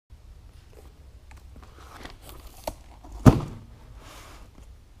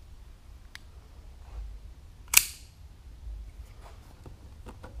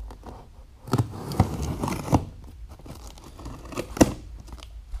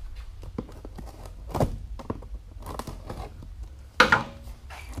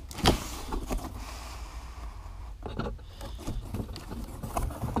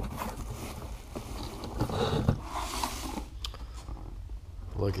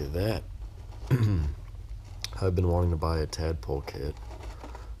Look at that. I've been wanting to buy a tadpole kit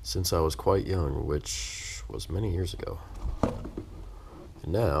since I was quite young, which was many years ago.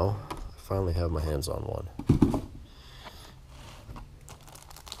 And now, I finally have my hands on one.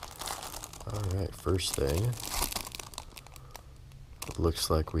 Alright, first thing, it looks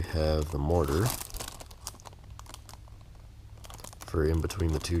like we have the mortar for in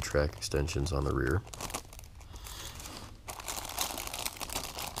between the two track extensions on the rear.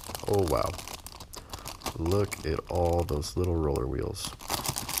 Oh wow, look at all those little roller wheels.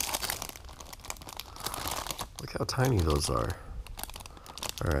 Look how tiny those are.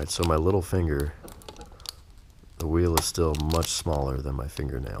 Alright, so my little finger, the wheel is still much smaller than my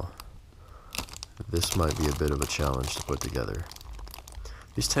fingernail. This might be a bit of a challenge to put together.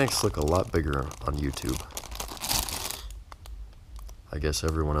 These tanks look a lot bigger on YouTube. I guess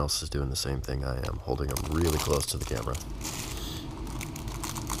everyone else is doing the same thing I am, holding them really close to the camera.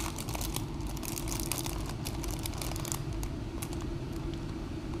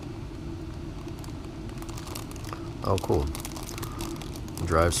 Oh, cool.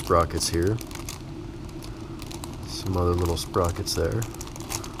 Drive sprockets here. Some other little sprockets there.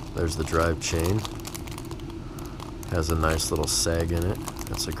 There's the drive chain. Has a nice little sag in it.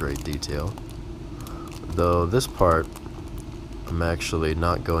 That's a great detail. Though this part I'm actually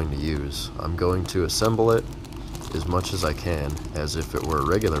not going to use. I'm going to assemble it as much as I can as if it were a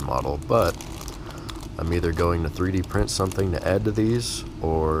regular model, but I'm either going to 3D print something to add to these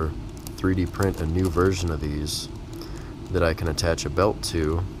or 3D print a new version of these that I can attach a belt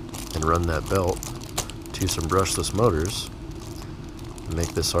to and run that belt to some brushless motors and make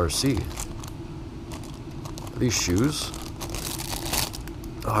this RC. Are these shoes?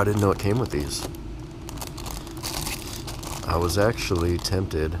 Oh, I didn't know it came with these. I was actually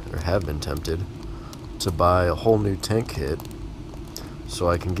tempted, or have been tempted, to buy a whole new tank kit so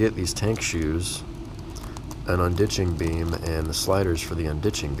I can get these tank shoes, an unditching beam, and the sliders for the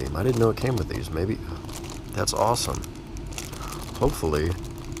unditching beam. I didn't know it came with these. Maybe that's awesome. Hopefully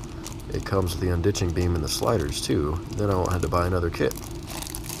it comes with the unditching beam and the sliders too. Then I won't have to buy another kit.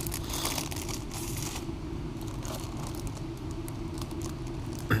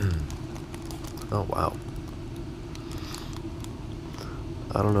 Oh wow.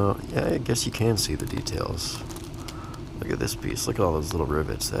 I don't know. Yeah, I guess you can see the details. Look at this piece. Look at all those little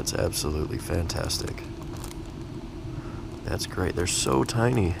rivets. That's absolutely fantastic. That's great. They're so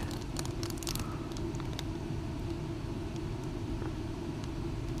tiny.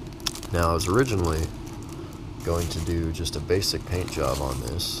 Now, I was originally going to do just a basic paint job on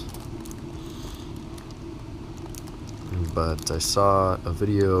this, but I saw a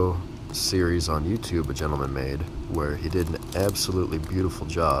video series on YouTube a gentleman made where he did an absolutely beautiful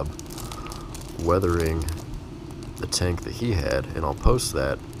job weathering the tank that he had, and I'll post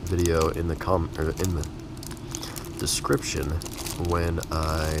that video in the in the description when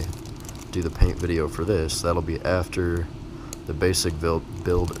I do the paint video for this. That'll be after the basic build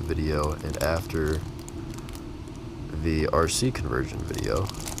video and after the RC conversion video.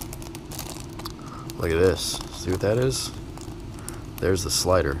 Look at this. See what that is? There's the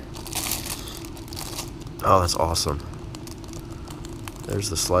slider. Oh, that's awesome. There's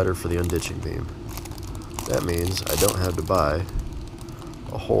the slider for the unditching beam. That means I don't have to buy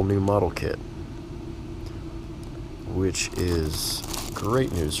a whole new model kit, which is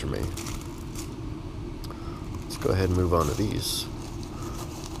great news for me. Let's go ahead and move on to these.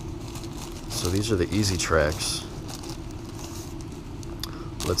 So these are the easy tracks.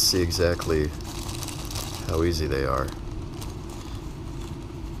 Let's see exactly how easy they are.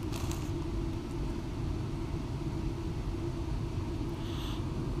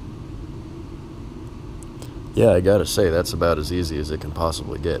 Yeah, I gotta say, that's about as easy as it can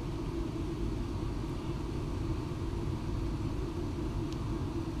possibly get.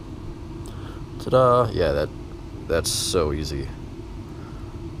 Ta-da! Yeah, that's so easy.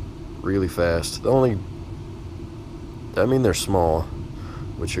 Really fast. I mean, they're small,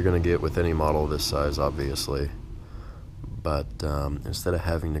 which you're gonna get with any model this size, obviously. But instead of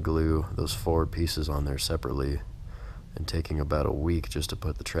having to glue those forward pieces on there separately and taking about a week just to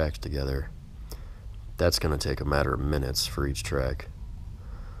put the tracks together, that's going to take a matter of minutes for each track.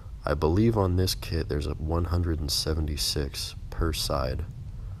 I believe on this kit there's a 176 per side.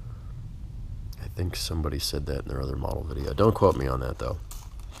 I think somebody said that in their other model video. Don't quote me on that though.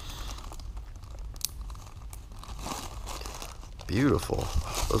 Beautiful.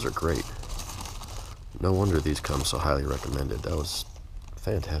 Those are great. No wonder these come so highly recommended. That was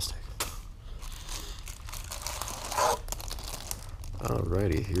fantastic.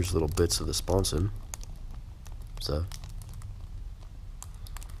 Alrighty, here's little bits of the sponson. So,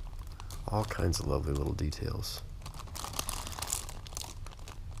 All kinds of lovely little details.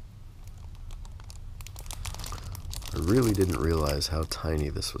 I really didn't realize how tiny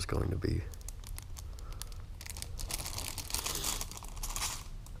this was going to be.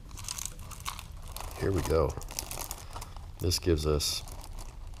 Here we go. This gives us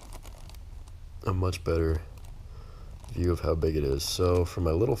a much better view of how big it is. So from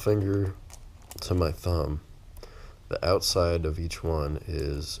my little finger to my thumb, the outside of each one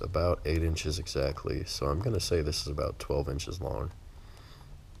is about 8 inches exactly. So I'm going to say this is about 12 inches long.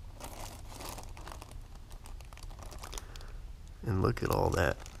 And look at all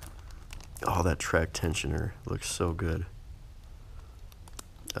that. Oh, that track tensioner looks so good.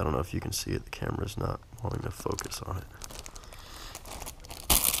 I don't know if you can see it. The camera's not wanting to focus on it.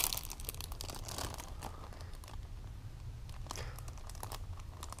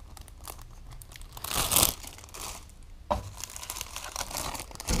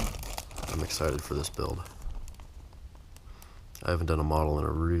 I'm excited for this build. I haven't done a model in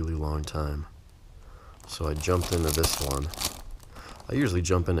a really long time, so I jumped into this one. I usually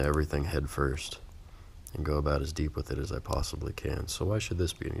jump into everything head first and go about as deep with it as I possibly can, so why should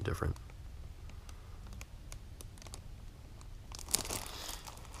this be any different?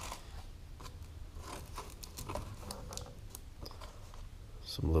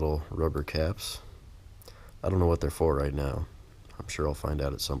 Some little rubber caps. I don't know what they're for right now. I'm sure I'll find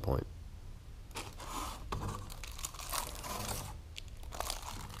out at some point.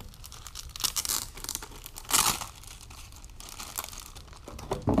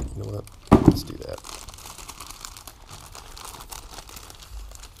 You know what? Let's do that.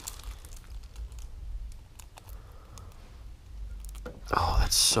 Oh,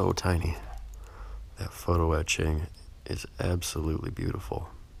 that's so tiny. That photo etching is absolutely beautiful.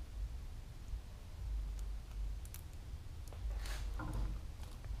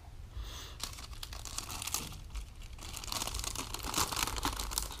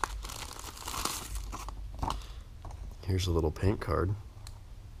 Here's a little paint card.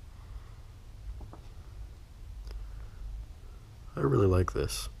 I really like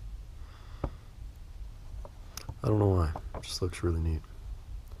this. I don't know why. It just looks really neat.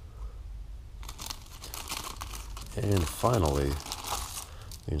 And finally,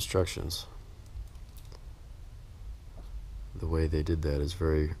 the instructions. The way they did that is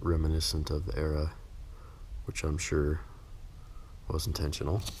very reminiscent of the era, which I'm sure was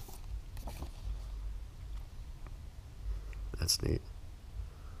intentional. That's neat.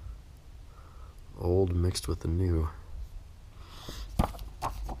 Old mixed with the new.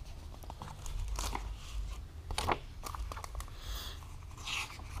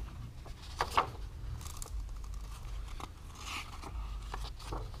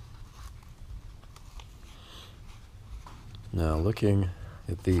 Now looking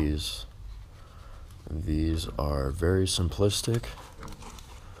at these are very simplistic.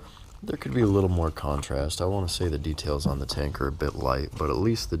 There could be a little more contrast. I want to say the details on the tank are a bit light, but at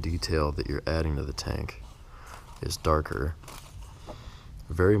least the detail that you're adding to the tank is darker.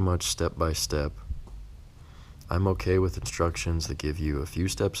 Very much step by step. I'm okay with instructions that give you a few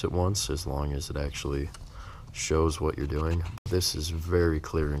steps at once as long as it actually shows what you're doing. This is very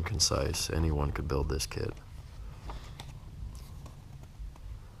clear and concise. Anyone could build this kit.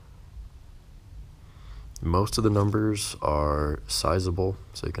 Most of the numbers are sizable,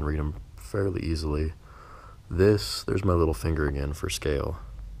 so you can read them fairly easily. There's my little finger again for scale.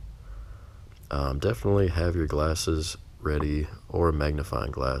 Definitely have your glasses ready, or a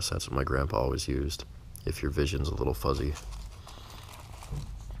magnifying glass. That's what my grandpa always used, if your vision's a little fuzzy.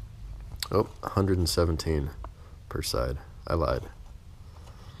 Oh, 117 per side. I lied.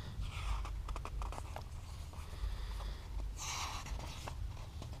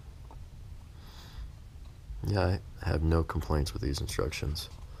 Yeah, I have no complaints with these instructions.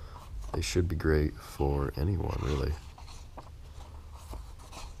 They should be great for anyone, really.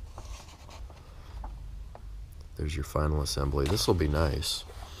 There's your final assembly. This will be nice.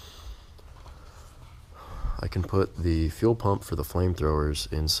 I can put the fuel pump for the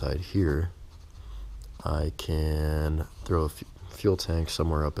flamethrowers inside here. I can throw a fuel tank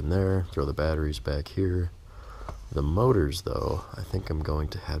somewhere up in there, throw the batteries back here. The motors, though, I think I'm going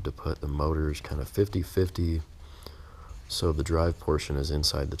to have to put the motors kind of 50-50, so the drive portion is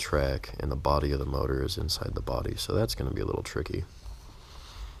inside the track and the body of the motor is inside the body, so that's going to be a little tricky.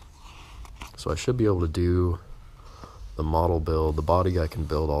 So I should be able to do the model build. The body I can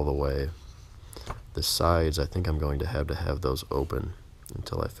build all the way. The sides, I think I'm going to have those open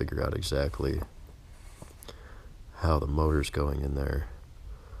until I figure out exactly how the motor's going in there.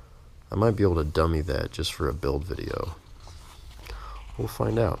 I might be able to dummy that just for a build video. We'll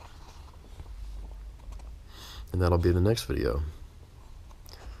find out. And that'll be the next video,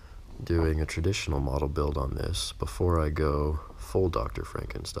 doing a traditional model build on this before I go full Dr.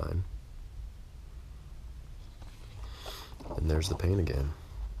 Frankenstein. And there's the paint again.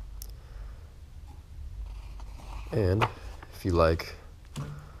 And if you like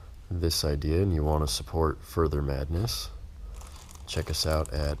this idea and you want to support further madness, check us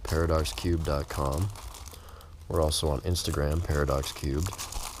out at paradoxcubed.com. We're also on Instagram, paradoxcubed.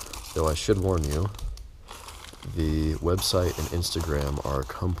 Though I should warn you, the website and Instagram are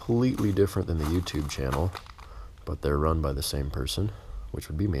completely different than the YouTube channel, but they're run by the same person, which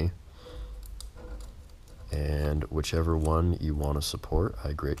would be me. And whichever one you want to support,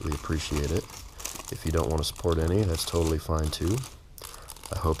 I greatly appreciate it. If you don't want to support any, that's totally fine too.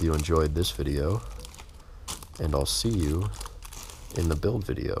 I hope you enjoyed this video, and I'll see you in the build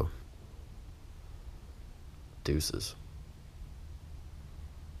video. Deuces.